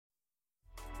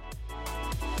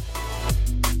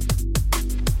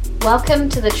Welcome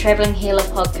to the Travelling Healer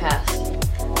podcast,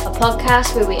 a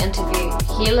podcast where we interview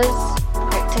healers,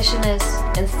 practitioners,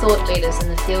 and thought leaders in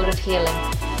the field of healing,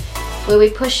 where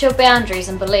we push your boundaries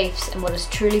and beliefs in what is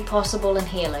truly possible in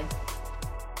healing.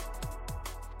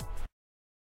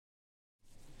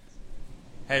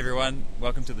 Hey everyone,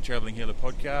 welcome to the Travelling Healer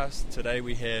podcast. Today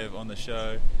we have on the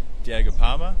show Diego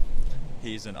Palma.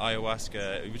 He's an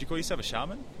ayahuasca, would you call yourself a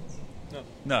shaman?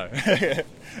 No.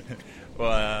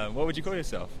 Well, what would you call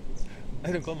yourself?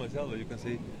 I don't call myself, but you can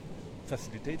say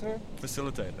facilitator.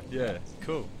 Facilitator, yeah,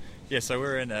 cool. Yeah, so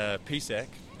we're in Pisac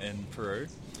in Peru,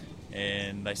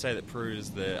 and they say that Peru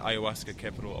is the ayahuasca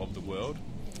capital of the world.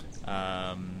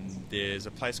 There's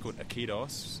a place called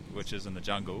Iquitos, which is in the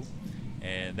jungle,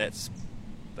 and they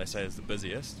say is the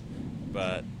busiest,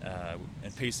 but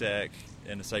in Pisac,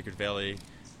 in the Sacred Valley,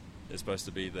 is supposed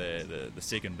to be the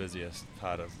second busiest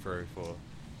part of Peru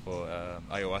for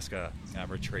ayahuasca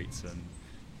retreats and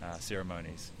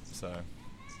ceremonies. So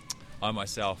I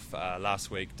myself last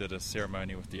week did a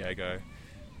ceremony with Diego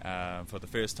for the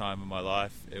first time in my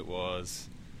life. It was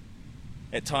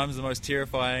at times the most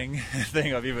terrifying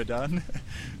thing I've ever done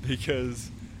because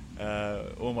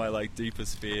all my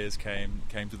deepest fears came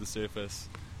to the surface.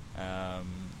 I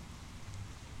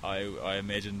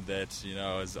imagined that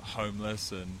I was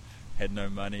homeless and had no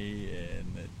money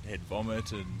and had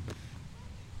vomit and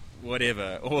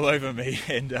whatever all over me,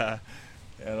 and I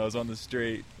was on the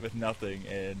street with nothing,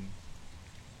 and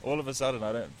all of a sudden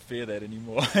I don't fear that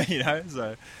anymore.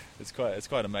 So it's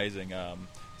quite amazing.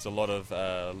 There's a lot of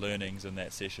learnings in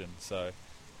that session, so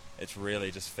it's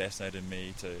really just fascinated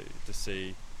me to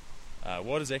see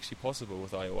what is actually possible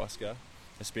with ayahuasca,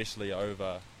 especially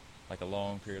over a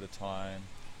long period of time.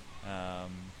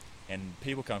 And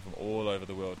people come from all over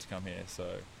the world to come here,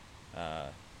 so I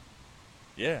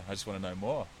just want to know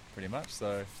more, pretty much.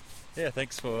 So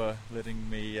thanks for letting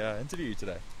me interview you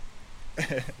today.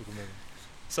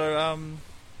 So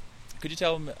could you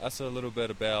tell us a little bit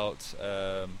about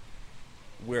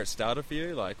where it started for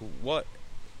you? At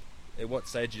what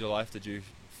stage of your life did you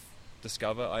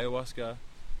discover ayahuasca,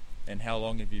 and how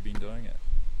long have you been doing it?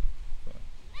 So.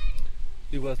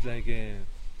 It was 20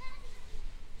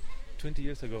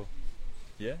 years ago.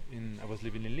 Yeah? I was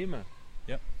living in Lima.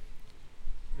 Yep.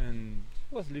 And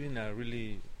I was living a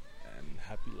really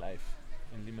happy life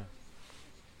in Lima.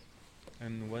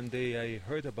 And one day I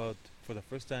heard about, for the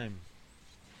first time,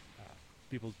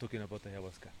 people talking about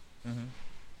ayahuasca. Mm-hmm.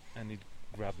 And it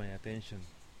grabbed my attention.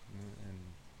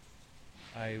 And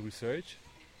I researched,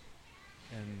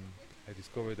 and I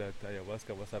discovered that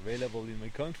ayahuasca was available in my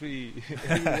country,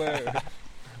 everywhere.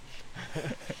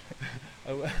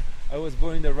 I was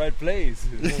born in the right place.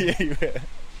 Yeah, you were.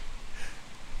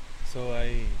 So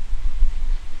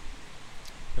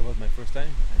that was my first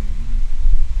time, and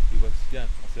it was, as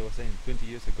I was saying, 20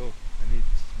 years ago, and it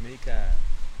made a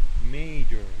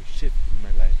major shift in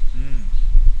my life.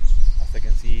 As I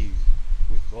can see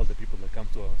with all the people that come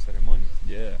to our ceremonies.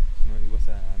 Yeah. It was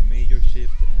a major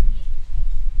shift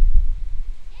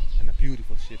and a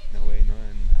beautiful shift in a way, and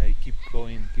I keep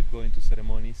going to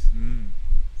ceremonies. And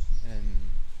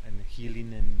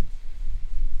healing and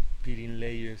peeling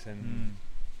layers and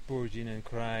purging and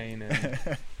crying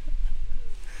and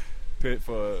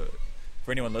for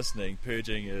anyone listening,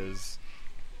 purging it's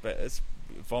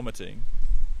vomiting.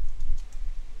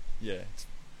 Yeah,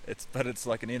 but it's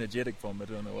like an energetic vomit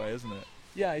in a way, isn't it?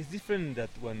 Yeah, it's different that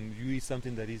when you eat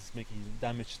something that is making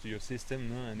damage to your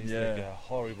system, and it's like a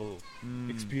horrible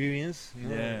experience.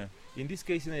 Yeah. In this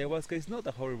case, in ayahuasca, it's not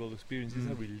a horrible experience. It's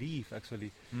a relief,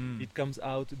 actually. It comes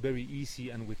out very easy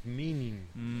and with meaning.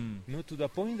 To the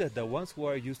point that the ones who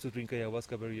are used to drink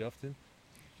ayahuasca very often,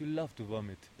 you love to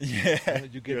vomit. Yeah.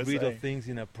 You get rid of things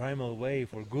in a primal way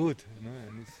for good,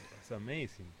 and it's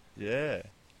amazing. Yeah.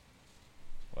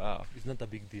 Wow. It's not a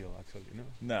big deal, actually,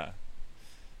 No.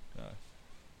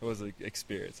 It was an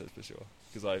experience, that's for sure,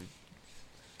 because I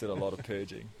did a lot of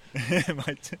purging in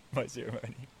my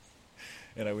ceremony.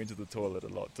 And I went to the toilet a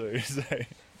lot too, so...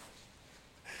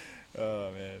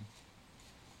 Oh, man.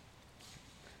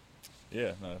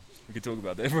 Yeah, no, we could talk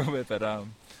about that for a bit, but...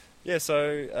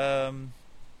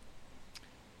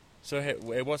 So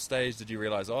at what stage did you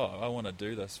realise, I want to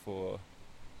do this for...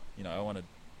 I want to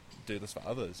do this for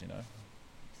others,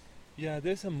 Yeah,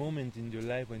 there's a moment in your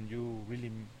life when you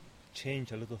really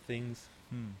change a lot of things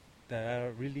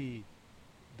that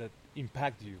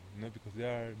impact you, because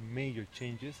there are major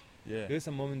changes. Yeah. There's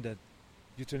a moment that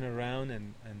you turn around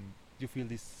and you feel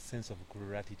this sense of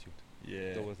gratitude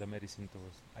towards the medicine,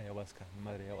 towards ayahuasca,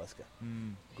 Madre Ayahuasca.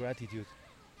 Gratitude.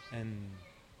 And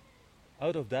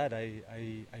out of that, I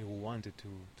wanted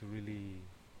to really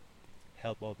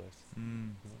help others,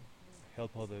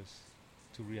 help others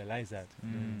to realize that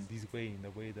in this way, in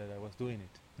the way that I was doing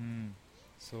it.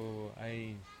 So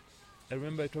I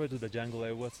remember I traveled to the jungle.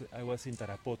 I was in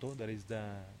Tarapoto, that is the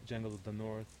jungle of the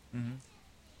north,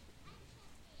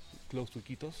 close to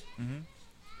Iquitos,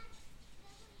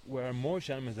 where are more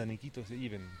shamans than Iquitos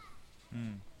even.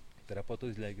 Tarapoto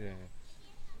is like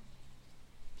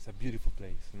it's a beautiful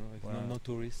place, It's no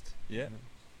tourist,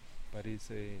 but it's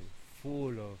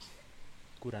full of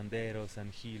curanderos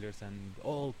and healers and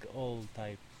all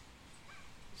type.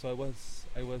 So I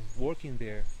was working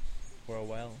there for a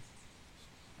while,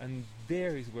 and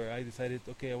there is where I decided,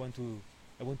 okay, I want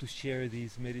to share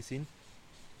this medicine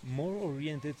more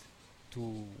oriented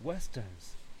to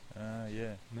westerns.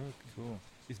 Cool.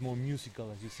 It's more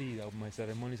musical, as you see. My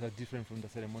ceremonies are different from the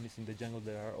ceremonies in the jungle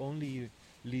that are only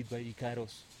led by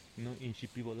Icaros, in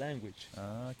Shipibo language.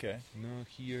 Okay.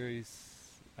 Here is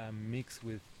a mix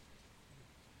with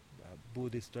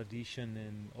Buddhist tradition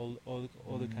and all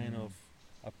other kind of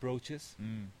approaches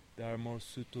that are more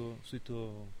suited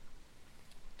to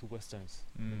westerns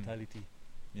mentality.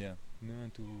 Yeah.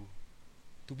 And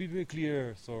to be very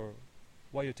clear, so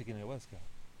why you're taking ayahuasca?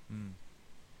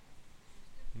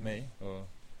 Me or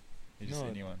just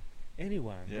anyone?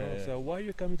 Anyone. Yeah. So why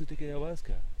you're coming to take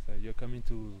ayahuasca? So you're coming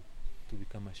to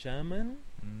become a shaman,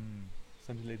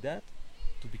 something like that,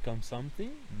 to become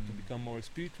something, to become more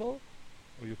spiritual,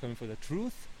 or you're coming for the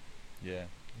truth? Yeah.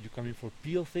 You're coming for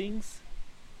pure things?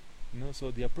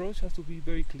 So the approach has to be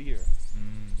very clear.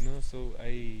 So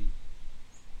I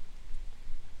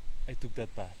took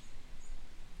that path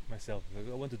myself.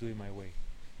 I want to do it my way.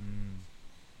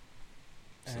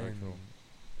 So cool.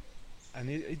 And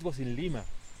it was in Lima.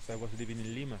 So I was living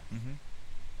in Lima.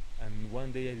 And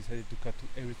one day I decided to cut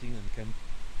everything and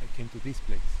I came to this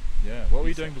place. Yeah. What were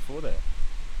you doing before that?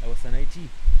 I was an IT.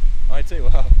 IT,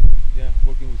 wow. Yeah,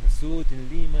 working with a suit in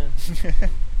Lima.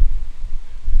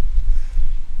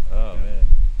 Oh man,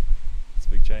 it's a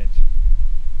big change.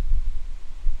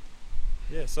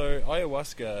 Yeah, so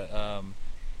ayahuasca,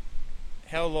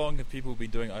 how long have people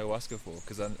been doing ayahuasca for?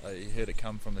 Because I heard it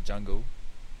comes from the jungle,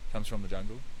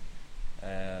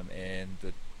 and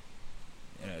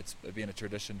it's been a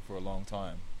tradition for a long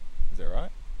time. Is that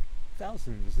right?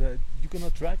 Thousands. You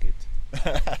cannot track it.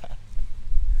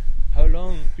 How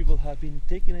long people have been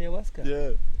taking ayahuasca?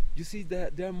 Yeah. You see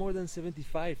that there are more than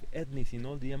 75 ethnies in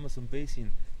all the Amazon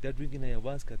basin. They're drinking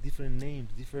ayahuasca, different names,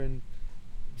 different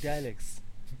dialects,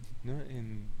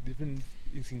 and different.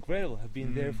 It's incredible. Have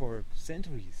been there for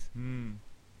centuries.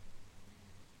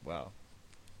 Wow.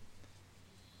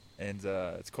 And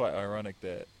it's quite ironic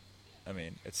that,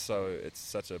 it's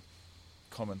such a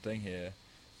common thing here,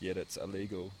 yet it's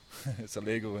illegal. It's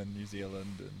illegal in New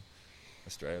Zealand and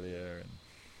Australia and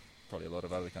probably a lot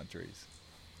of other countries.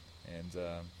 And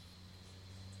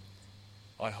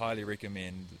I highly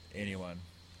recommend anyone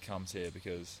comes here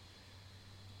because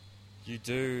you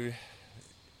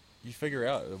figure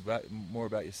out more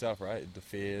about yourself, right? The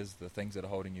fears, the things that are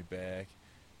holding you back.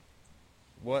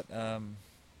 What's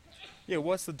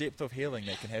the depth of healing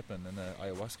that can happen in the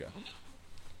ayahuasca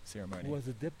ceremony? What's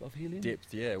the depth of healing?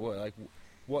 Depth, yeah.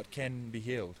 What can be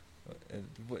healed?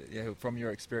 From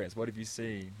your experience, what have you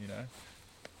seen?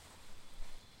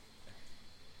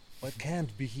 What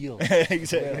can't be healed?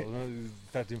 Exactly. Well,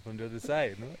 starting from the other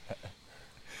side,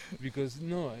 because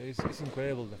it's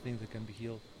incredible the things that can be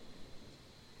healed.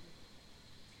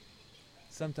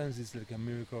 Sometimes it's like a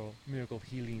miracle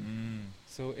healing.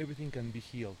 So everything can be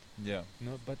healed. Yeah.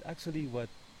 But actually, what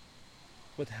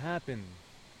happened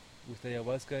with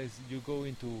ayahuasca is you go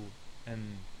into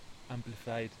an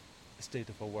amplified state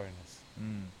of awareness,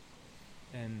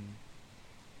 and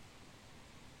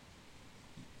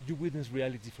you witness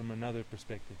reality from another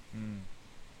perspective,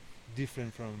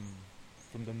 different from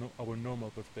our normal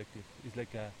perspective. It's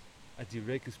like a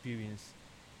direct experience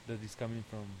that is coming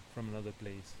from another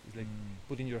place. It's like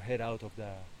putting your head out of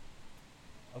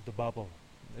the bubble,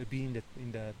 being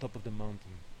in the top of the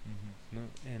mountain,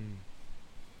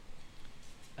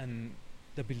 and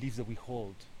the beliefs that we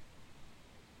hold.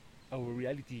 Our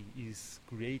reality is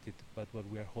created, but what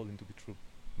we are holding to be true.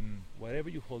 Whatever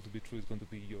you hold to be true is going to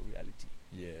be your reality.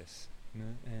 Yes.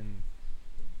 And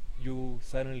you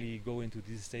suddenly go into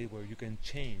this state where you can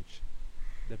change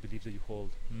the beliefs that you hold,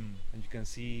 and you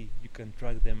can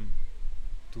track them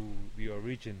to the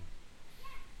origin,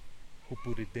 who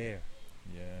put it there.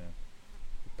 Yeah.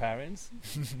 Parents,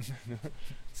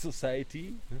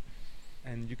 society,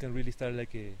 and you can really start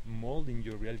molding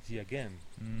your reality again.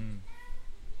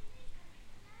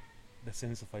 The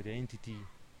sense of identity,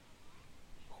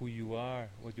 who you are,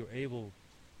 what you're able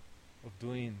of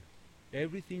doing,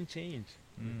 everything changed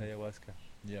with ayahuasca.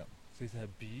 Yeah. So it's a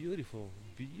beautiful,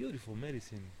 beautiful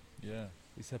medicine. Yeah.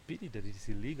 It's a pity that it's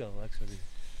illegal, actually,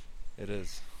 It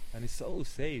is. and it's so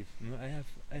safe. I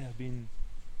have been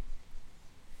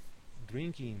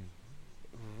drinking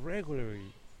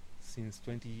regularly since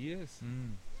 20 years,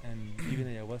 and giving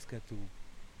ayahuasca to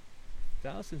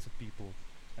thousands of people,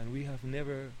 and we have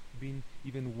never been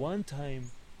even one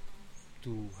time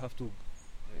to have to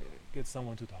get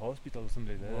someone to the hospital or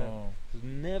something like that. Wow.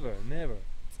 Never, never.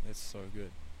 That's so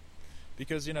good.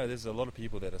 Because, there's a lot of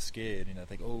people that are scared,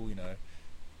 think,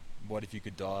 what if you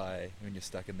could die when you're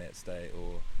stuck in that state,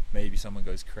 or maybe someone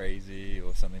goes crazy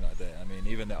or something like that. I mean,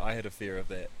 even that, I had a fear of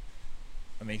that.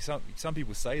 I mean, some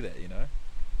people say that,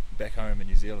 back home in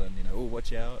New Zealand, oh,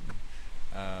 watch out.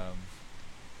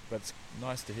 But it's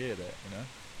nice to hear that,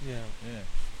 Yeah. Yeah.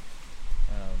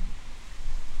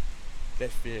 That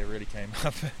fear really came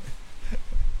up.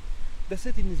 The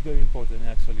setting is very important,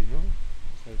 actually, no?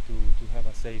 So to have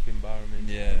a safe environment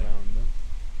around, no?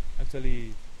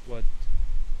 Actually, what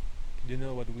the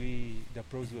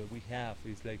approach that we have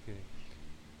is like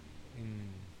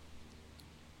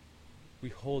we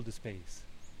hold the space.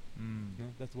 No,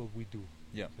 that's what we do.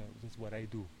 Yeah. So that's what I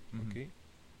do. Mhm. Okay.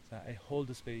 So I hold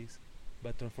the space,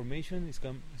 but transformation is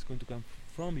going to come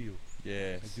from you.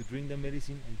 Yes. Like you drink the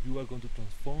medicine, and you are going to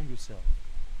transform yourself.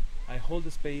 I hold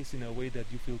the space in a way that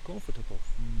you feel comfortable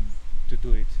to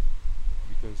do it,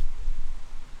 because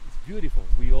it's beautiful.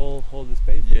 We all hold the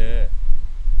space. Yeah.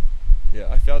 Yeah,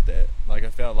 I felt that. Like, I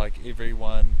felt like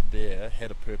everyone there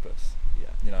had a purpose.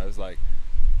 Yeah. It was like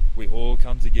we all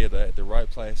come together at the right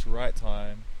place, right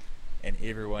time, and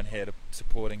everyone had a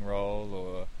supporting role,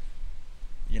 or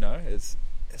it's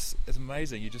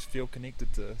amazing. You just feel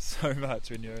connected to so much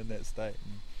when you're in that state,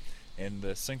 and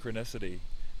the synchronicity,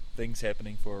 things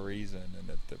happening for a reason, and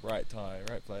at the right time,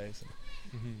 right place.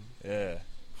 Yeah,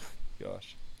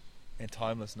 gosh, and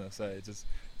timelessness. It's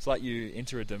like you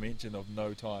enter a dimension of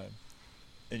no time,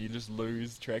 and you just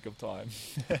lose track of time.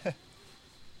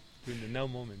 You're in the now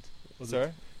moment.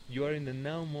 Sorry? You are in the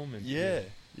now moment. Yeah,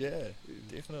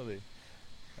 definitely.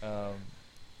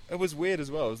 It was weird as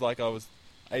well. It was like I was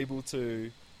able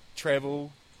to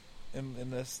travel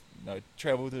in this,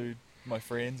 travel to my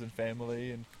friends and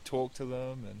family and talk to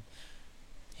them and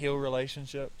heal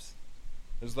relationships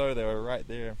as though they were right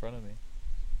there in front of me.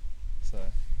 So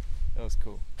that was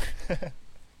cool.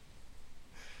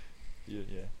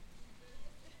 Yeah.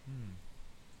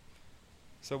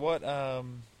 So what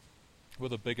were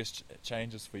the biggest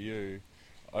changes for you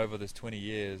over this 20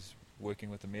 years working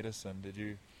with the medicine? Did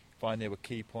you find there were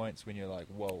key points when you're like,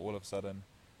 whoa, all of a sudden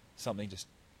something just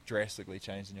drastically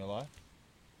changed in your life?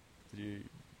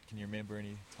 Can you remember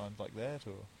any times like that,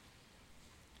 or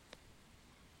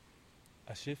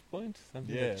a shift point,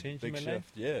 something that changed big my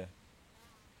shift. life?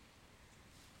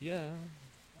 Yeah,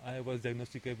 I was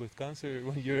diagnosed with cancer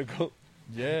 1 year ago.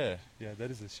 Yeah,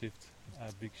 that is a shift,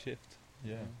 a big shift.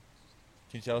 yeah.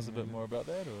 Can you tell us a bit more about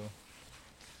that, or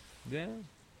Yeah,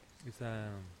 it's a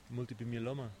multiple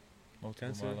myeloma. multiple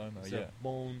Cancer. myeloma? It's Yeah, a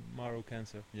bone marrow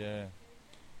cancer, yeah.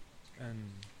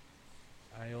 and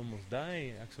I almost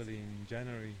died actually in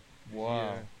January. this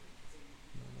Wow. year.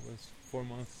 I was 4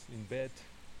 months in bed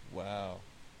Wow.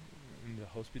 in the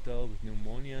hospital with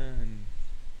pneumonia and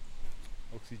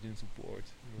oxygen support.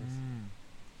 It was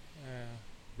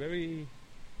very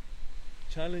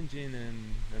challenging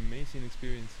and amazing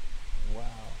experience.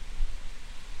 Wow.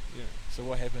 Yeah, So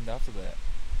what happened after that?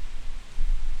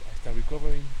 I started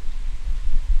recovering.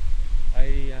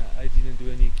 I didn't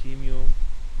do any chemo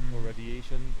or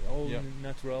radiation. All Yeah.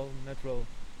 natural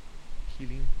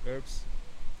healing herbs,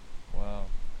 Wow.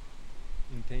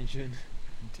 intention.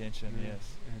 Intention, Yeah,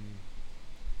 yes.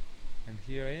 and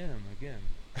here I am again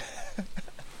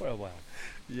for a while.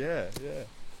 Yeah.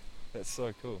 That's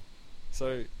so cool.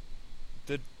 So,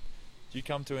 did you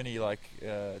come to any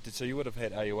so you would have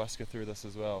had ayahuasca through this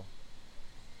as well,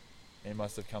 and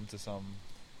must have come to some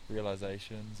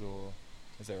realizations, or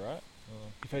is that right?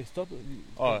 If I stop,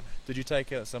 Did you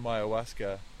take out some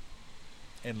ayahuasca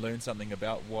and learn something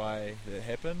about why it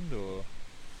happened, or?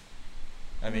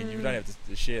 I mean, you don't have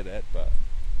to share that, but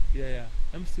yeah,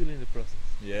 I'm still in the process.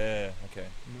 yeah, okay,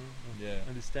 Of yeah.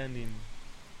 understanding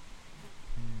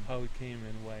how it came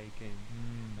and why it came.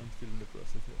 I'm still in the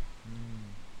process. Yeah.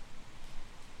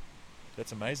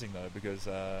 That's amazing though, because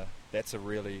that's a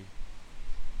really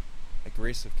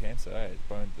aggressive cancer,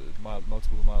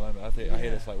 multiple myeloma. I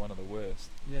hear it's like one of the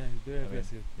worst. Yeah, it's very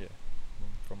aggressive. Yeah,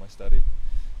 from my study.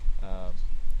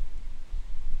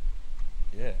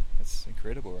 Yeah, that's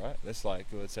incredible, right? That's like,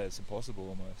 let's say it's impossible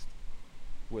almost.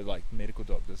 Where like medical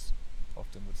doctors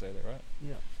often would say that, right?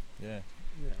 Yeah. Yeah.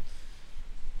 Yeah.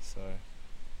 So,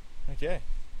 okay.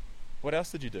 What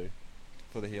else did you do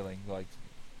for the healing? Like,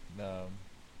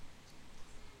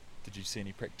 did you see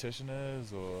any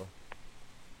practitioners or?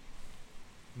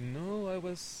 No, I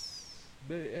was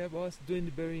doing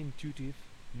it very intuitive.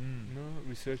 No,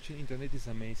 researching internet is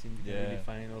amazing. You can really Yeah.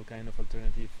 find all kind of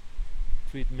alternative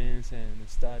treatments and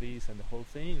studies and the whole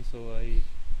thing. So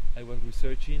I was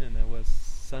researching, and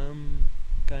some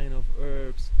kind of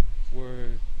herbs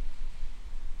were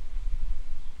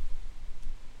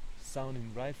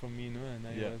sounding right for me, and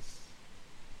I Yeah. was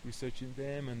researching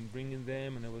them and bringing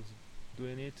them, and I was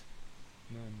doing it,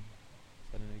 and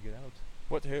suddenly I get out.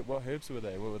 What herbs were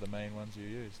they? What were the main ones you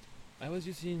used? I was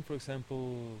using, for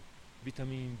example,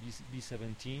 vitamin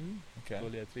B17, Okay.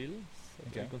 Oleatril, a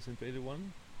very Okay. concentrated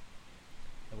one.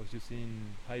 I was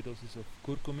using high doses of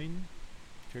curcumin,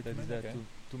 that is that Okay.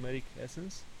 turmeric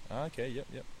essence. Okay.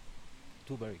 Yep.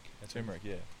 Turmeric. essence. Turmeric.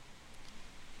 Yeah.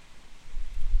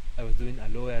 I was doing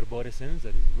aloe arborescens,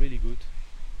 that is really good.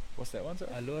 What's that one, sir?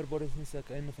 Aloe arborescens is a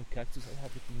kind of a cactus. I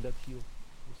have it in that here.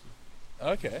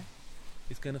 Okay.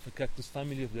 It's kind of a cactus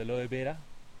family of the aloe vera.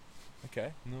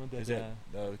 Okay. No, Is that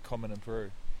common in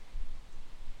Peru?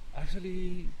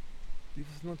 actually it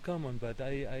was not common, but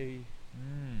I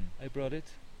brought it.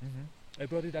 Mm-hmm. I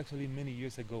brought it actually many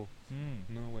years ago. Mm.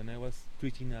 No, when I was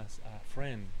treating as a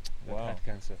friend that Wow. had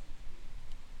cancer.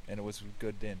 And it was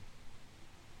good then.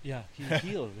 Yeah, he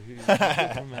healed. He healed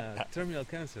from terminal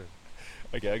cancer.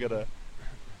 Okay, I gotta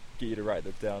get you to write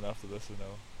that down after this, and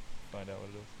I'll find out what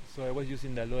it is. So I was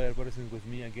using the aloe arborescens with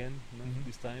me again, Mhm.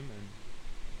 this time, and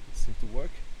it seemed to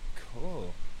work.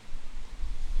 Cool.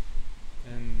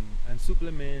 And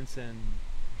supplements, and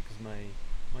because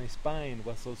my spine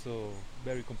was also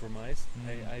very compromised,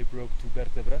 I broke 2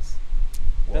 vertebrae.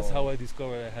 That's how I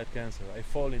discovered I had cancer. I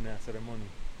fall in a ceremony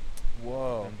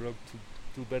Whoa. and broke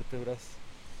two vertebrae,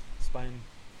 spine,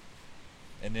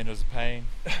 And then it was pain.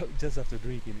 just after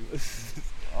drinking. It was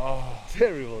Oh.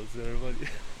 terrible ceremony.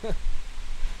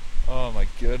 Oh my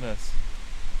goodness.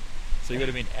 So you would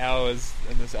have been hours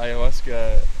in this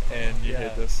ayahuasca, and you yeah.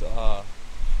 had this. Yeah,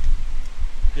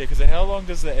 because how long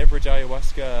does the average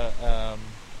ayahuasca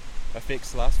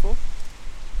effects last for?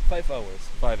 5 hours.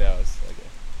 5 hours. Okay.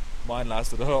 Mine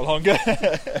lasted a lot longer.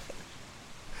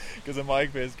 Because in my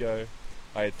first go,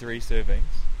 I had 3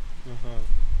 servings. Uh-huh.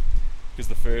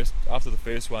 Because after the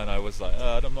first one, I was like,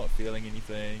 oh, I'm not feeling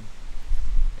anything.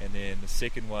 And then the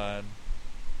second one,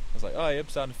 I was like, oh, yeah, I'm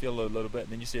starting to feel a little bit.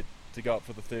 And then you said to go up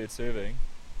for the 3rd serving,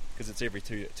 because it's every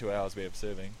 2 hours we have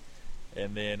serving.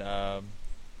 And then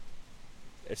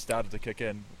it started to kick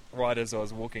in right as I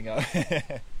was walking up.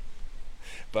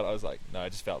 But I was like, no, I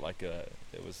just felt like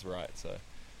it was right. So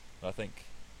I think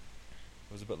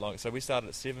it was a bit long. So we started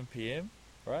at 7 p.m,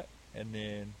 right? And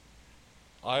then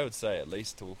I would say at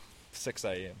least till 6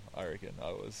 a.m, I reckon.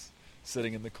 I was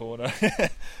sitting in the corner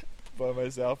by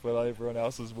myself while everyone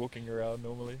else was walking around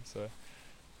normally. So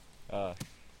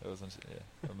it was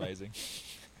amazing.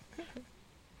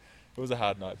 It was a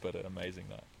hard night, but an amazing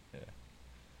night.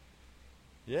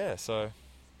 Yeah, so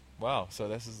wow, so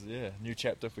this is new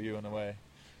chapter for you in a way.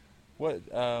 What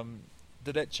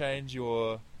did that change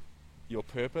your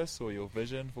purpose or your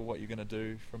vision for what you're going to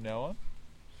do from now on?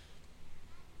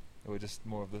 Or just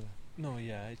more of the No,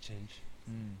 yeah, I changed.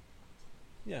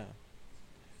 Yeah,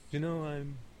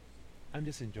 I'm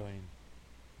just enjoying,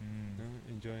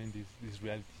 enjoying this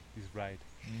reality, this ride,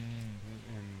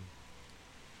 and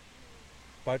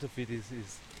part of it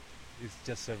is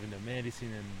just serving the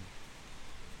medicine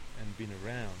and being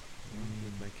around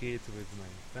with my kids, with my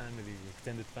family,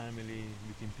 extended family,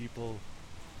 meeting people,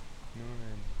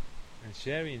 and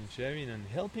sharing and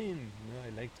helping. I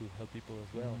like to help people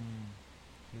as well.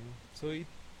 So it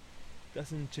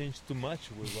doesn't change too much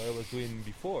with what I was doing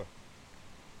before,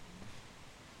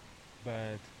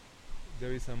 but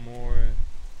there is a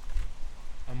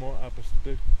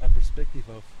perspective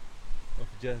of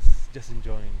just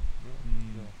enjoying. So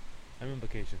I'm on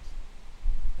vacations.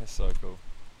 That's so cool.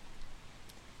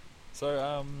 So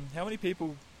how many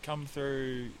people come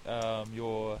through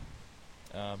your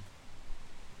how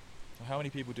many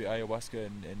people do ayahuasca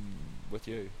and with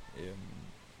you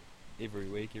every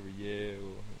week, every year,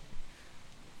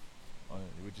 or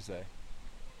would you say?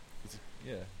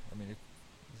 I mean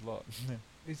it's a lot.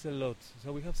 It's a lot.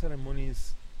 So we have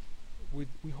ceremonies.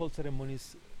 We hold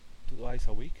ceremonies twice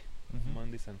a week,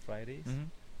 Mondays and Fridays,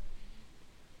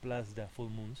 plus the full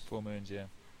moons. Full moons, yeah.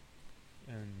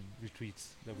 And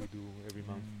retreats that we do every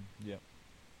month. Yeah.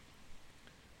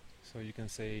 So you can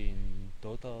say in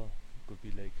total it could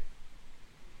be like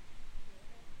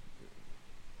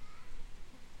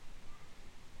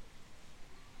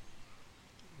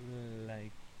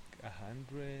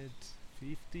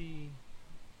 150,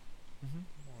 Mm-hmm.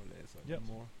 more or less, or Yep.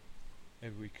 more,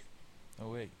 every week. A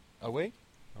week. A week?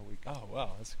 A week. Oh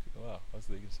wow, wow. I was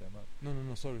thinking so much.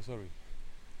 No, sorry.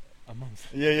 A month.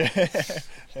 Yeah. A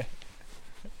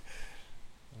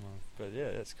month. But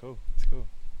yeah, that's cool. It's cool.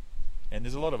 And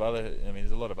there's a lot of other.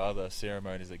 There's a lot of other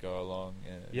ceremonies that go along.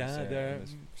 Yeah, there. in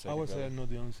this I Sacred was Valley. not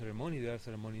the only ceremony. There are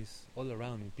ceremonies all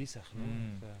around in Pisach. No?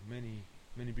 Mm.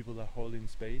 Many people are holding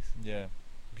space Yeah.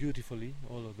 beautifully.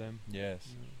 All of them. Yes.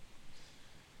 Mm.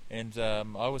 And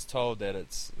I was told that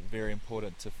it's very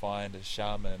important to find a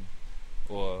shaman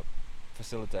or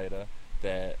facilitator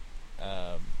that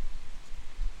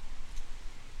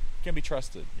can be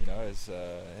trusted, has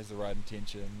the right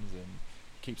intentions and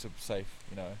keeps it safe,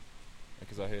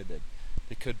 because I heard that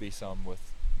there could be some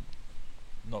with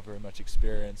not very much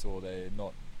experience or they're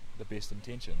not the best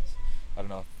intentions. I don't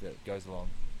know if that goes along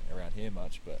around here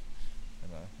much, but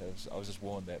I was just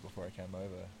warned that before I came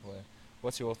over.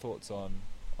 What's your thoughts on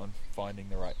finding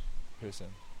the right person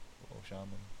or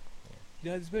shaman?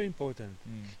 Yeah, it's very important.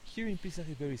 Mm. Here in Pisach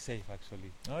is very safe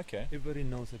actually. Okay. Everybody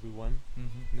knows everyone.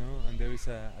 Mm-hmm. And there is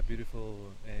a beautiful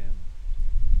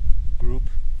group,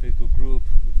 Facebook group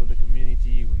with all the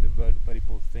community when everybody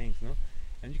posts things,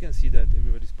 and you can see that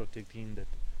everybody's protecting that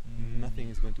nothing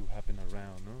is going to happen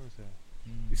around, so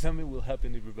if something will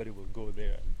happen, everybody will go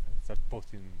there and start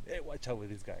posting, hey, watch out with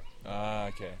this guy.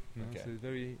 Okay. Okay. So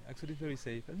it's very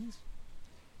safe, and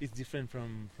it's different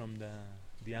from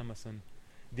the Amazon.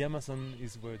 The Amazon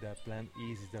is where the plant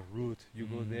is the root. You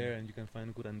go there and you can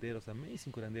find curanderos,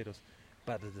 amazing curanderos,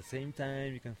 but at the same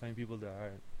time you can find people that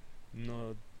are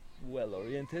not well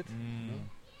oriented,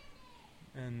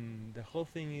 and the whole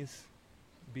thing is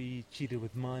be cheated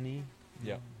with money,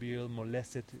 Yeah. be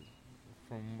molested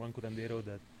from one curandero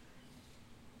that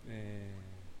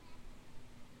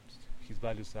his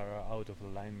values are out of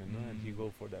alignment, and he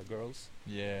go for the girls,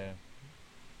 Yeah.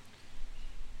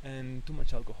 and too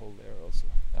much alcohol there also.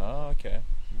 Oh, okay.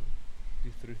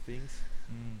 These three things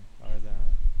Mm. are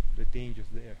the dangers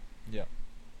there. Yeah.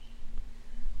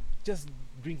 Just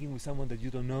drinking with someone that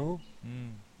you don't know,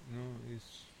 Mm. is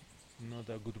not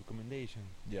a good recommendation.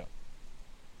 Yeah.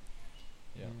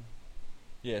 Yeah. Mm.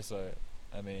 Yeah. So,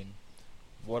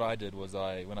 what I did was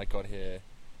when I got here,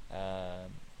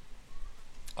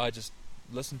 I just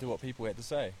listened to what people had to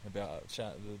say about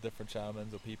the different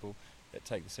shamans or people that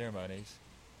take the ceremonies,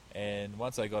 and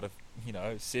once I got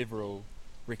several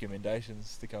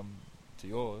recommendations to come to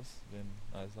yours, then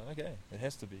I was like, okay, it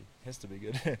has to be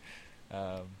good.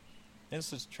 And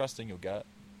it's just trusting your gut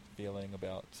feeling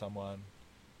about someone.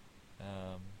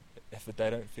 If they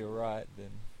don't feel right,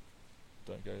 then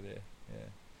don't go there.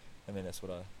 Yeah, that's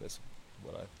what I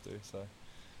do. So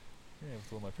yeah,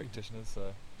 with all my practitioners.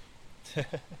 So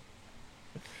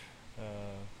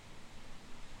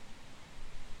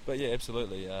but yeah,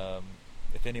 absolutely.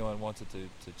 If anyone wanted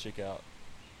to check out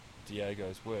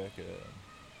Diego's work,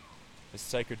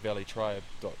 it's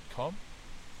sacredvalleytribe.com.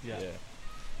 Yeah.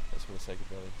 That's for the Sacred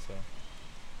Valley. So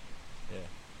yeah,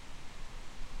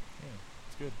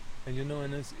 it's good. And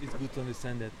and it's good to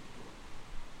understand that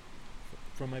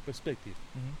from my perspective,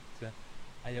 Mm-hmm.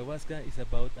 ayahuasca is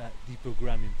about a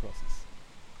deprogramming process.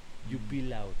 You Mm.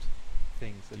 peel out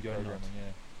things that you're not. Deprogramming,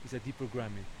 yeah. It's a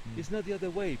deprogramming. Mm. It's not the other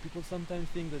way. People sometimes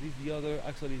think that it's the other,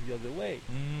 actually it's the other way.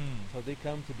 So they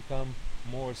come to become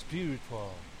more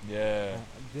spiritual. Yeah.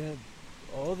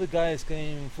 All the guys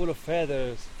came full of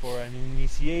feathers for an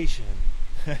initiation.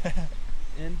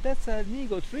 And that's an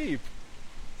ego trip.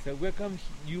 So you come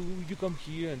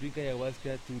here and drink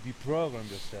ayahuasca to deprogram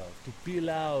yourself, to peel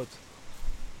out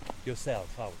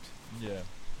yourself out. Yeah.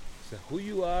 So who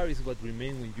you are is what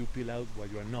remains when you peel out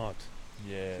what you are not.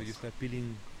 Yes. So you start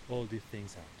peeling all these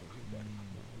things out of your body,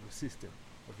 your system,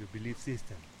 of your belief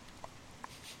system.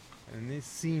 And it's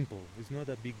simple. It's not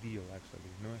a big deal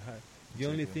actually. The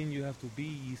only Exactly. thing you have to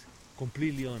be is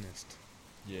completely honest.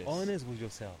 Yes. Honest with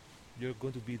yourself. You're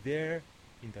going to be there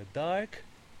in the dark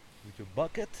with your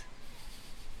bucket,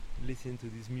 listen to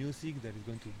this music that is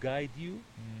going to guide you.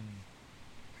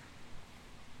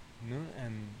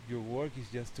 And your work is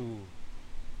just to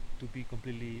be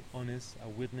completely honest, a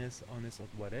witness, honest of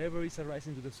whatever is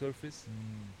arising to the surface.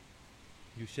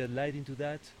 You shed light into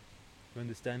that, you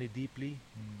understand it deeply,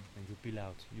 and you peel it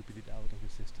out of your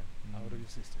system,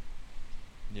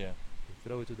 Yeah. You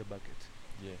throw it to the bucket.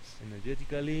 Yes.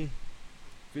 Energetically,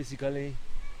 physically.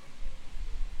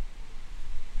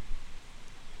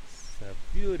 It's a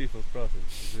beautiful process.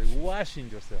 It's like washing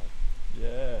yourself.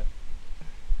 Yeah.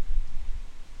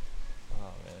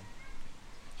 Oh man.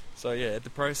 So yeah, at the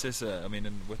processor,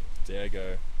 with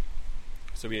Diego,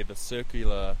 so we have a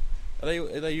circular Are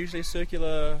they usually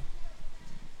circular,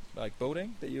 like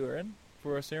building that you were in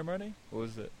for a ceremony, or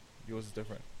is it yours is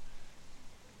different?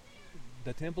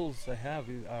 The temples I have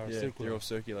are Yeah, circular. they're all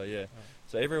circular. Yeah. Oh.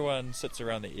 So everyone sits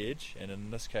around the edge, and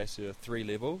in this case, there are 3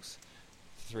 levels,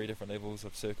 3 different levels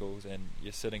of circles, and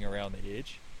you're sitting around the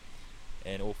edge,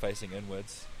 and all facing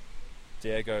inwards.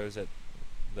 Diego's at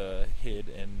the head,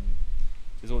 and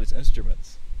there's all these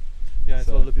instruments. Yeah, it's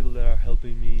So- all the people that are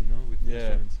helping me, with Yeah.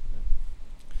 instruments.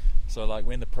 So like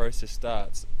when the process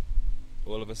starts,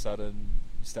 all of a sudden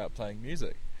you start playing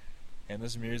music, and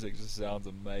this music just sounds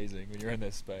amazing when you're in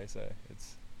that space.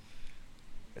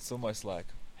 It's almost like,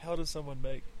 how does someone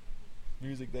make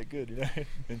music that good,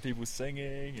 and people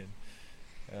singing,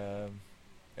 and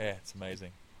yeah, it's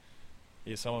amazing.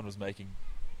 Yeah, someone was making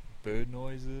bird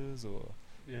noises,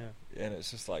 Yeah. and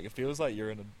it's just like, it feels like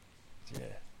you're in a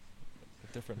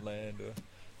different land or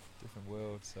different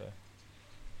world. So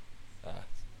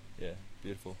yeah,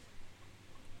 beautiful.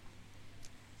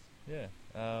 Yeah.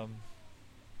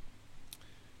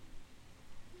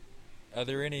 Are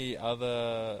there any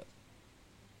other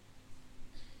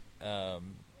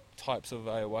types of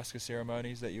ayahuasca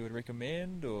ceremonies that you would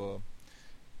recommend, or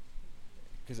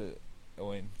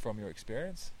from your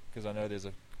experience? Because I know there's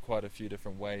quite a few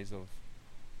different ways of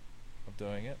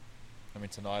doing it. I mean,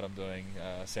 tonight I'm doing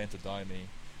Santo Daime,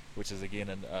 which is again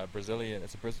in Brazilian.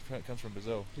 It comes from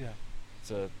Brazil. Yeah.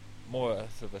 It's a more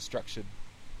sort of a structured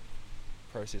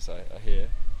process, I hear.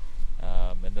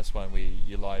 And this one,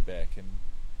 you lie back and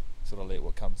sort of let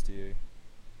what comes to you.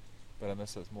 But in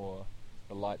this, it's more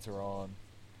the lights are on,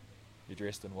 you're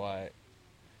dressed in white,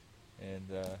 and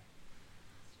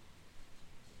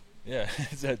yeah,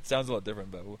 so it sounds a lot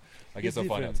different. But I guess It's I'll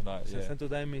find out different. tonight. So Yeah. Santo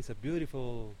Daime is a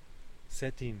beautiful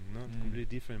setting, not Mm. completely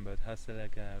different, but has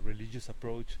like a religious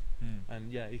approach, Mm.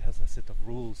 and yeah, it has a set of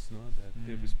rules, that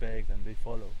they Mm. respect and they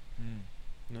follow, Mm.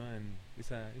 and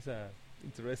it's a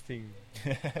interesting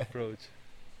approach.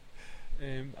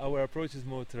 Our approach is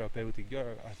more therapeutic.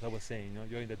 As I was saying,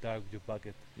 you're in the dark with your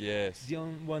bucket. Yes.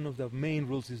 One of the main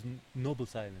rules is noble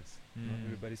silence. Mm.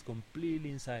 Everybody's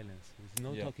completely in silence. There's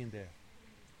no Yeah. talking there.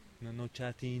 No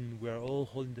chatting. We're all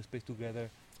holding the space together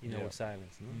in Yeah. our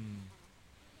silence. Mm.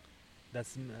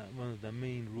 That's one of the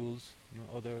main rules.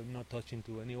 Other not touching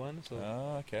to anyone. So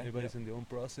Okay. everybody's Yeah. in their own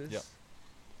process. Yeah.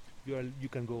 You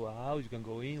can go out, you can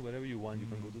go in, whatever you want. You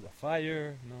can go Mm. to the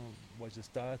fire, watch the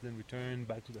stars, then return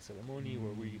back to the ceremony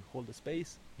where we Mm. hold the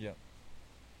space. Yeah.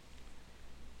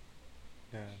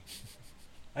 Yeah.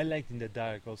 I like in the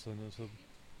dark also, so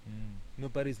Mm.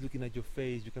 nobody's looking at your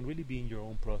face. You can really be in your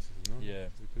own process, Yeah.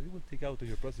 Because it will take out of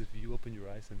your process if you open your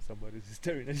eyes and somebody's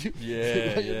staring at you.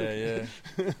 Yeah. Why you Yeah.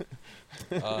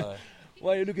 Yeah.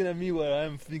 Why are you looking at me while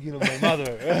I'm thinking of my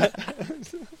mother?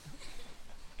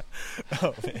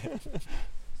 Oh man.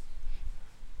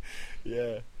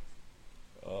 Yeah.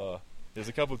 There's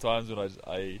a couple of times when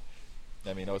I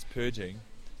was purging,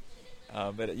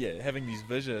 but yeah, having these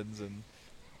visions, and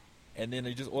then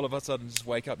you just all of a sudden just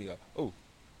wake up and you go, oh,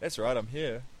 that's right, I'm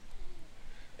here,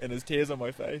 and there's tears on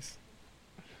my face.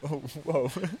 Oh,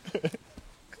 whoa.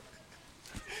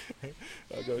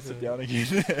 I'll go sit down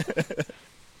again.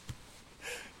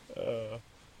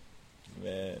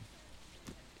 Man.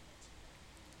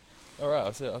 Alright,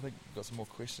 I think I've got some more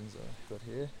questions I've got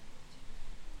here.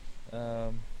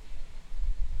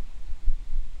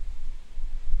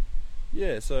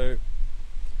 Yeah, so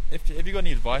have you got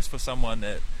any advice for someone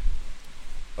that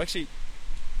have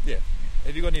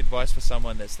you got any advice for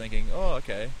someone that's thinking, oh,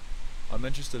 okay, I'm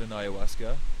interested in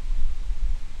ayahuasca,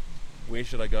 where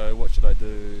should I go, what should I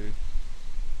do,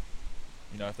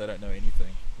 if they don't know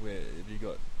anything? Have you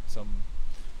got some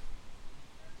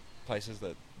places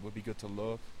that would be good to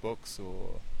look, books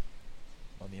or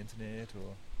on the internet,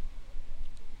 or?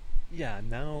 Yeah,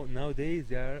 nowadays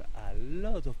there are a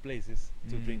lot of places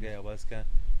to drink ayahuasca.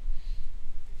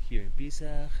 Here in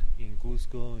Pisac, in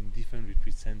Cusco, in different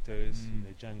retreat centers, in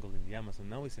the jungle, in the Amazon.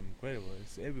 Now it's incredible.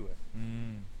 It's everywhere.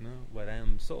 But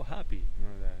I'm so happy,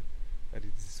 that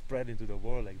it's spreading to the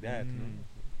world like that.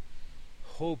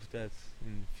 Hope that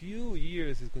in few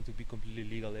years it's going to be completely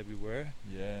legal everywhere.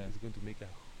 Yeah. It's going to make a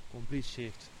complete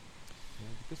shift.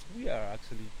 Because we are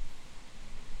actually.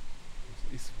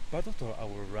 It's part of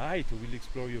our right to really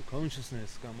explore your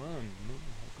consciousness. Come on,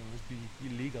 how can it be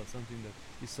illegal? Something that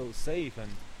is so safe and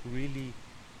really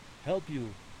help you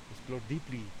explore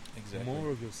deeply more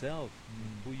of yourself,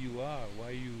 who you are,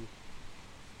 why you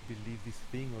believe this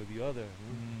thing or the other.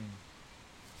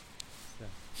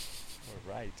 All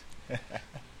right.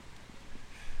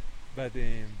 But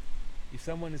if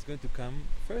someone is going to come,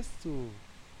 first to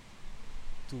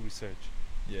research.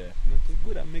 Yeah.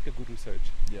 Make a good research.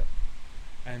 Yeah.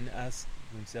 and ask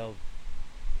themselves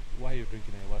why you're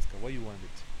drinking ayahuasca, why you want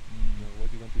it, what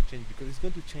you're going to change, because it's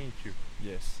going to change you.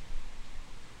 Yes.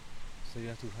 So you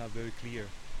have to have very clear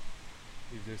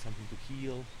if there's something to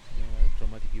heal, a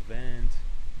traumatic event,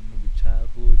 maybe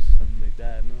childhood, something like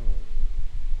that. No,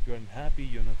 you're unhappy,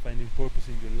 you're not finding purpose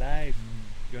in your life,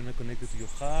 you're not connected to your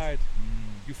heart,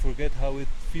 you forget how it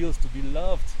feels to be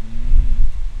loved,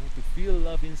 to feel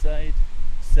love inside,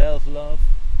 self-love.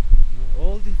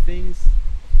 All these things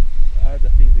are the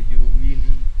things that you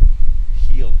really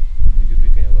heal when you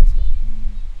drink ayahuasca.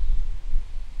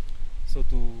 So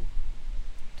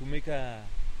to make a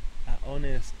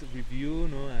honest review,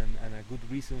 and a good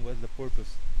reason what's the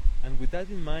purpose, and with that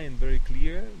in mind, very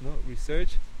clear,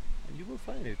 research, and you will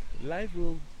find it. Life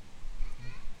will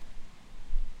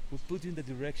put you in the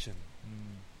direction.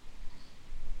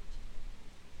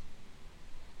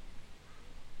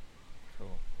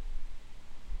 Cool.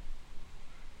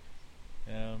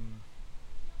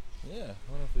 Yeah,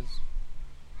 I wonder if there's...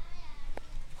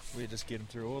 We're just getting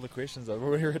through all the questions I've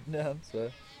already written down,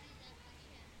 so...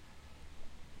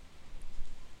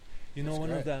 You know, That's one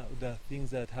great. of the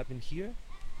things that happen here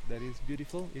that is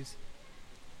beautiful is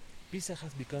Pisac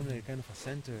has become a kind of a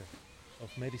center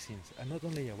of medicines, and not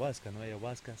only ayahuasca,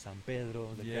 ayahuasca, San Pedro,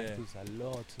 the Yeah. cactus a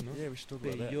lot, Yeah, we should talk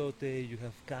about that. peyote, you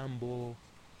have cambo,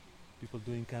 people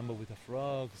doing cambo with a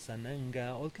frog,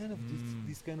 sananga, all kind of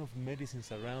these kind of medicines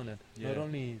around, and not Yeah.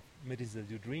 only medicines that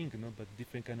you drink, but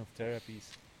different kind of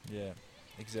therapies. Yeah,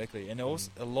 exactly. And also,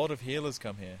 a lot of healers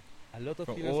come here A lot of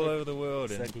from healers all are- over the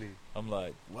world, exactly. and I'm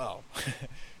like, wow.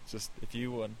 Just if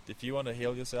you want to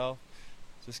heal yourself,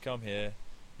 just come here.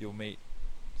 You'll meet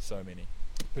so many.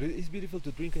 But it's beautiful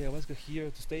to drink ayahuasca here,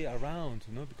 to stay around,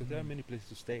 because there are many places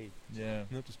to stay. Yeah.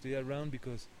 To stay around,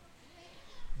 because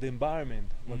the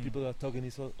environment, what Mm. people are talking,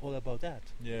 is all about that.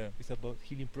 Yeah. It's about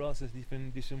healing process,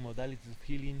 different modalities of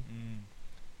healing.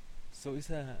 So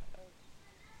it's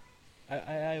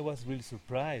I was really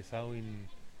surprised how in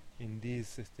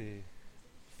this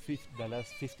the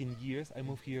last 15 years, I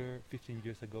moved here 15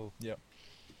 years ago. Yep.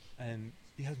 And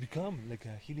it has become like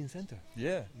a healing center.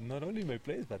 Yeah. Not only my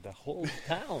place, but the whole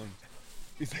town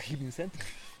is a healing center.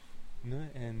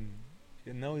 And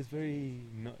now it's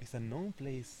it's a known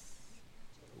place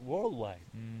worldwide.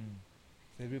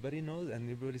 So everybody knows, and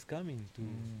everybody's coming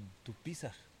to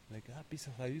Pisac. Like,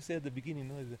 Pisac, as you said at the beginning,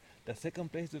 is the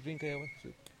second place to drink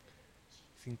ayahuasca.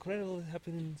 It's incredible, it's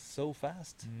happening so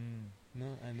fast.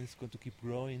 And it's going to keep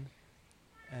growing.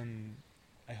 And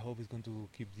I hope it's going to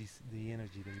keep the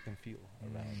energy that you can feel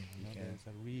around. You can. There's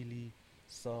a really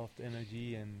soft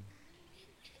energy and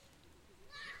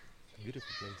a beautiful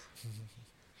place.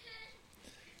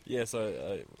 Yeah,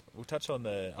 so we'll touch on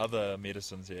the other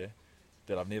medicines here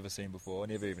that I've never seen before,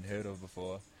 never even heard of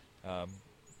before.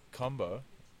 Combo,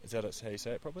 is that how you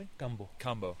say it properly? Cambo.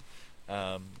 Combo.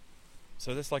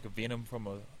 So that's like a venom from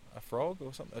a frog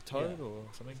or something, a toad or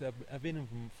something? It's a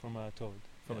venom from a toad.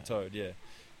 From a toad, yeah.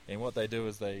 And what they do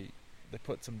is they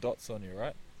put some dots on you,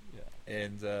 right? Yeah.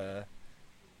 And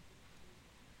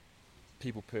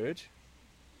people purge,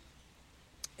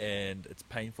 and it's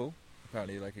painful,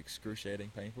 apparently like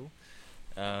excruciating painful.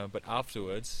 But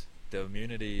afterwards, the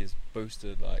immunity is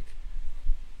boosted like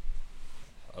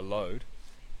a load,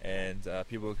 and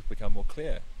people become more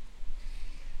clear.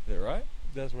 Is that right?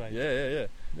 That's right. Yeah. Yeah,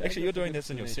 Actually, you're that's a doing good this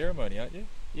in your explanation. ceremony, aren't you?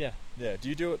 Yeah. Yeah. Do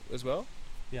you do it as well?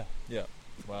 Yeah. Yeah.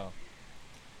 Wow.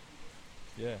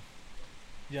 Yeah.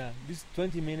 Yeah. This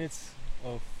 20 minutes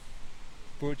of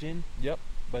purging, Yep.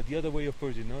 but the other way of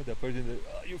purging, the purging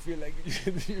that you feel like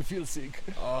you feel sick.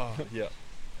 Oh, yeah.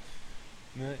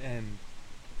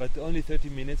 But only 30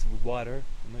 minutes with water.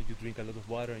 You drink a lot of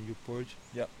water and you purge.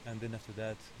 Yep. And then after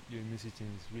that, your immune system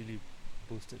is really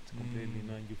boosted completely,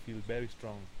 and you feel very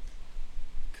strong,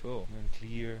 Cool. and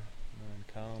clear, and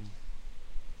calm.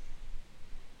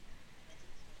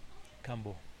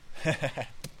 Cambo.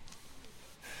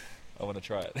 I want to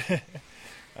try it.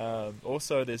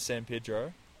 Also, there's San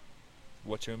Pedro,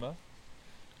 Wachuma.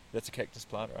 That's a cactus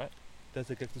plant, right? That's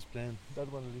a cactus plant.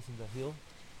 That one lives in the hill.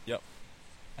 Yep.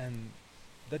 And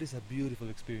that is a beautiful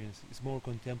experience. It's more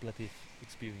contemplative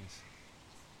experience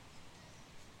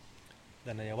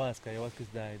than ayahuasca. Ayahuasca is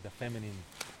the feminine.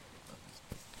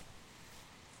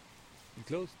 You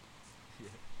closed? Yeah.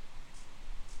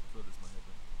 I thought this might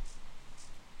happen.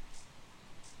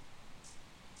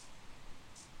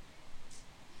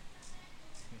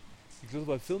 You closed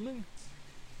by filming?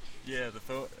 Yeah, the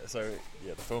film. So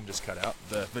the film just cut out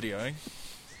the videoing,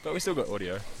 but we still got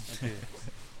audio. Okay.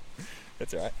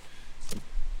 That's alright.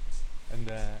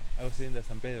 And I was saying that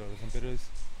San Pedro is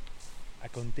a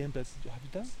contemplative. Have you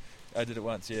done? I did it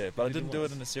once, yeah, but I did it didn't do it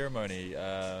once. in a ceremony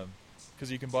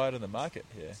because you can buy it in the market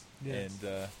here. Yeah. And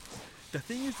The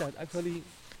thing is that actually,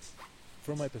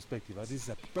 from my perspective, this is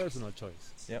a personal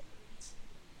choice. Yep.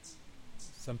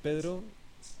 San Pedro,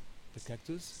 the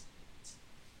cactus,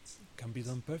 can be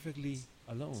done perfectly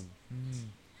alone.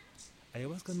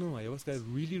 Ayahuasca, no. Ayahuasca, I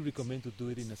really recommend to do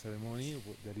it in a ceremony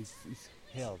that is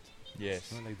held,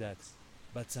 yes, not like that.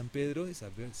 But San Pedro is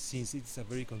since it's a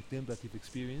very contemplative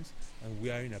experience, and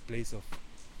we are in a place of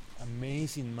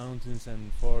amazing mountains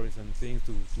and forests and things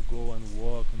to go and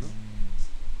walk, you know?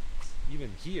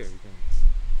 Even here,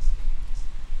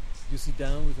 you sit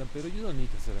down with San Pedro, you don't need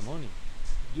a ceremony.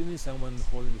 You need someone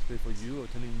holding the space for you or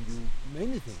telling you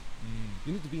anything.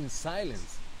 You need to be in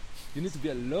silence. You need to be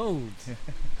alone.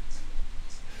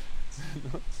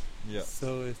 No? yeah,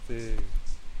 So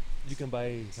you can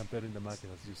buy San Pedro in the market,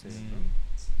 as you say. No?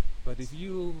 But if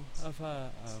you have a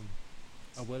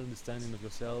well understanding of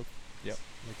yourself, Yep.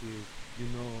 like you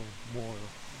know more,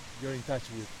 you're in touch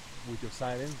with your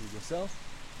silence, with yourself,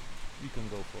 you can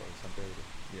go for San Pedro.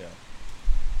 yeah,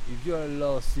 If you are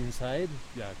lost inside,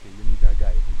 yeah, okay, you need that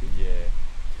guy. Okay?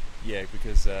 yeah,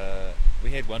 because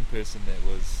we had one person that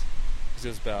was, because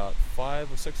there was about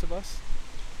 5 or 6 of us.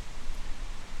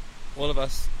 All of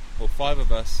us, well, 5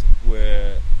 of us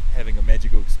were having a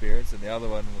magical experience, and the other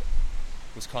one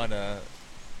was kind of,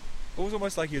 it was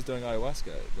almost like he was doing ayahuasca.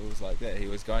 It was like that. He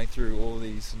was going through all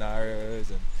these scenarios,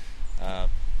 and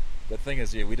the thing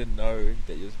is, we didn't know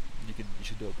that you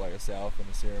should do it by yourself in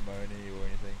a ceremony or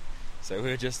anything. So we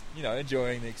were just,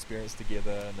 enjoying the experience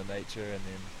together and the nature, and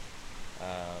then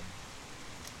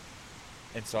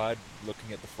inside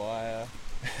looking at the fire.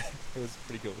 It was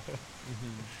pretty cool.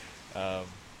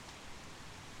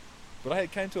 But I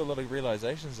came to a lot of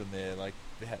realizations in there, like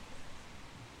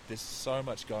there's so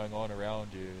much going on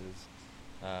around you.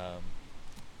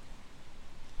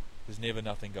 There's never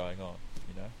nothing going on,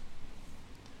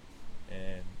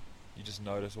 and you just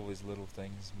notice all these little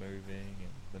things moving, and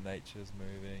the nature's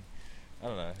moving. I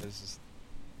don't know. It's just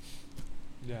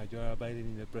You're abiding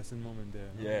in the present moment there.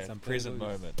 No? yeah, San present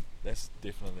Pedro moment. That's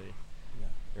definitely.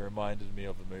 Yeah. It reminded me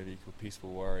of a movie called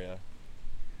Peaceful Warrior,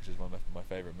 which is one of my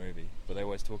favourite movie. But they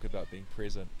always talk about being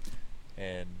present,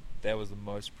 and that was the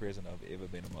most present I've ever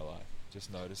been in my life.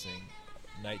 Just noticing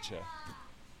nature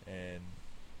and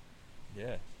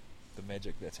the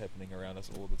magic that's happening around us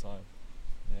all the time.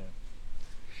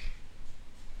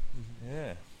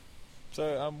 Yeah.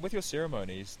 So with your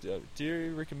ceremonies, do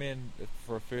you recommend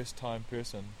for a first-time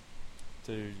person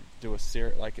to do a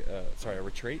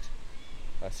retreat,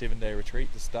 a 7-day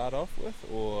retreat to start off with,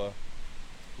 or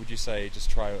would you say just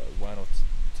try 1 or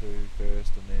 2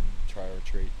 first and then try a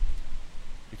retreat?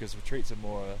 Because retreats are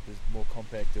more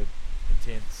compacted,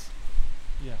 intense.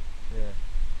 Yeah. Yeah.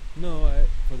 No,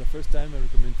 for the first time I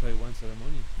recommend try one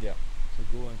ceremony. Yeah. So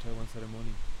go and try one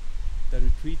ceremony. The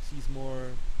retreat is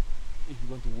more if you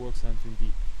want to work something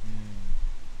deep.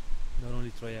 Not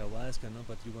only try ayahuasca, no,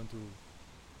 but you want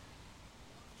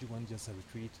just a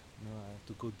retreat,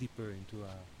 to go deeper into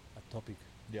a topic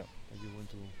Yeah. that you want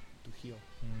to heal.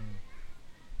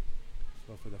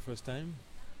 But for the first time,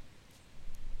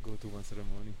 go to one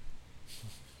ceremony.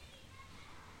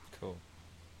 Cool.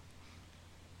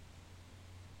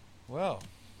 Well,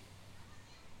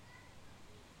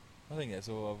 I think that's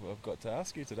all I've got to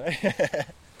ask you today.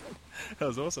 That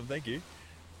was awesome, thank you.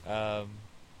 So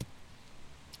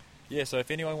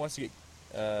if anyone wants to get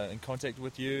in contact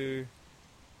with you,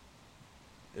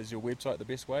 is your website the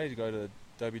best way? To go to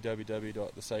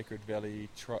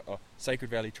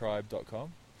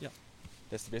www.sacredvalleytribe.com? Yeah.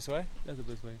 That's the best way? That's the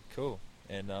best way. Cool.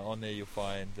 And on there you'll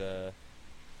find a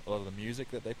lot of the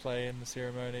music that they play in the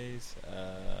ceremonies.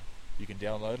 You can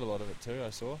download a lot of it too, I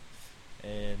saw.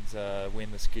 And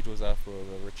when the schedules are for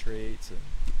the retreats and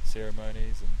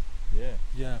ceremonies, and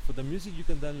Yeah, for the music you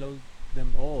can download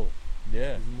them all.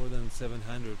 yeah. There's more than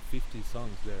 750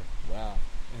 songs there. Wow.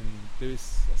 And there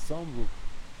is a songbook,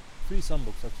 3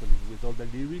 songbooks actually, with all the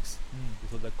lyrics,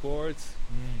 with all the chords.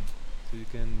 So you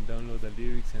can download the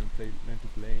lyrics and learn to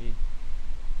play.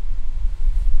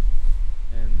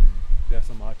 And there are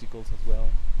some articles as well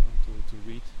to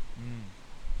read.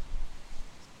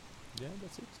 Yeah,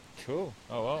 that's it. Cool.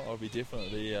 Oh well, I'll be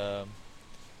definitely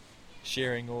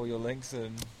sharing all your links,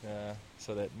 and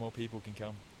so that more people can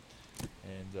come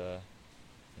and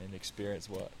experience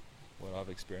what I've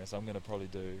experienced. I'm going to probably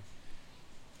do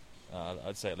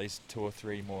I'd say at least 2 or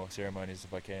 3 more ceremonies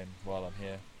if I can while I'm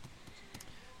here,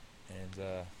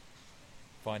 and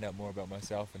find out more about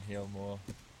myself and heal more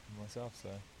myself. So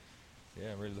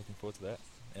yeah, I'm really looking forward to that,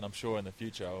 and I'm sure in the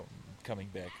future I'll be coming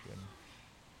back and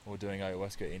or doing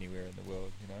ayahuasca anywhere in the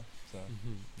world, you know. So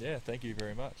yeah, thank you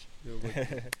very much. You're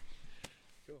welcome.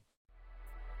 Cool.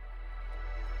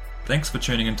 Thanks for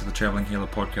tuning into the Traveling Healer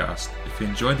podcast. If you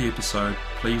enjoyed the episode,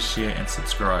 please share and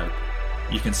subscribe.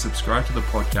 You can subscribe to the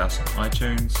podcast on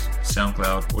iTunes,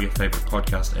 SoundCloud, or your favorite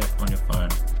podcast app on your phone.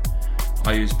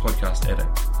 I use Podcast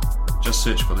Addict. Just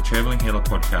search for the Traveling Healer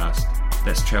podcast.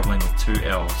 That's traveling with 2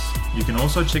 L's. You can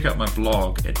also check out my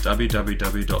blog at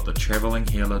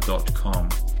www.thetravelinghealer.com.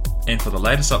 And for the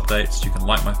latest updates, you can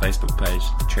like my Facebook page,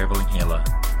 The Traveling Healer.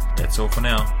 That's all for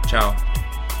now. Ciao.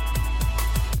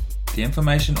 The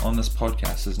information on this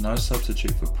podcast is no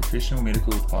substitute for professional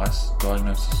medical advice,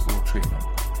 diagnosis, or treatment.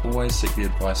 Always seek the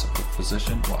advice of a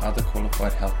physician or other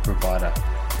qualified health provider.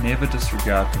 Never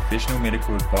disregard professional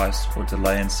medical advice or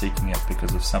delay in seeking it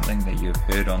because of something that you have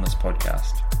heard on this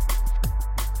podcast.